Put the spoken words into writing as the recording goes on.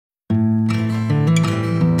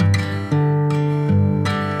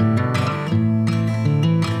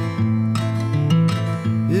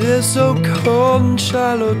Weather so cold in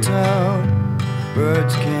Shiloh Town,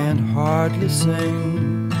 birds can't hardly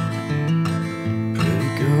sing. Pretty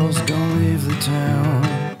girls don't leave the town,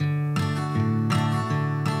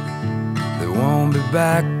 they won't be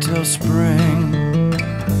back till spring.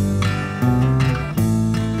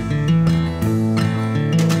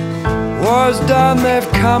 War's done,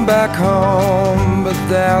 they've come back home, but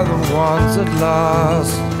they're the ones at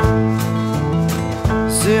last.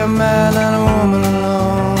 See a man and a woman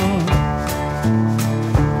alone,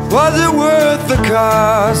 was it worth the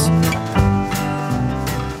cost?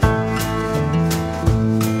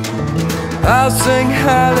 I'll sing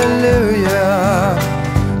hallelujah,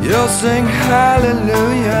 you'll sing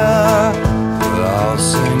hallelujah, but I'll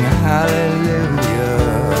sing hallelujah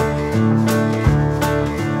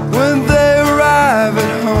when they arrive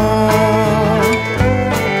at home.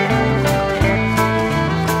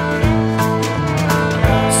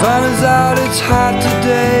 Sun is out, it's hot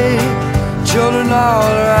today, children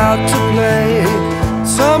all are out to play.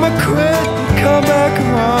 Some are quit and come back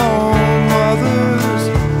home, others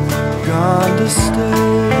gone to stay.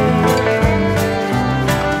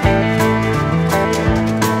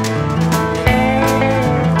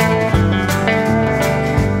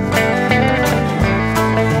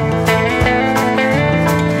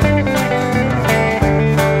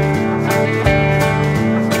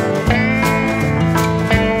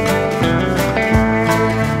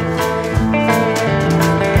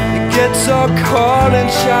 It's so cold in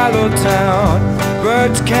Shiloh Town,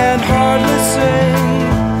 birds can't hardly sing.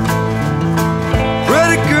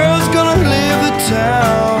 Pretty girls gonna leave the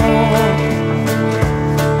town,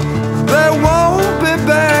 they won't be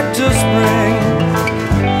back till spring.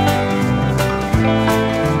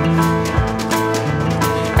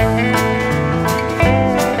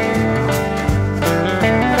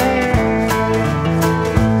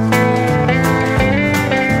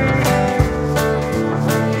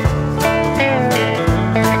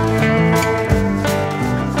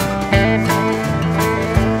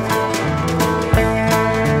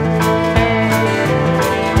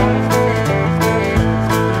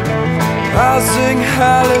 I'll sing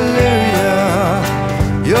hallelujah,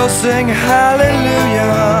 you'll sing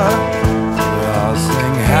hallelujah,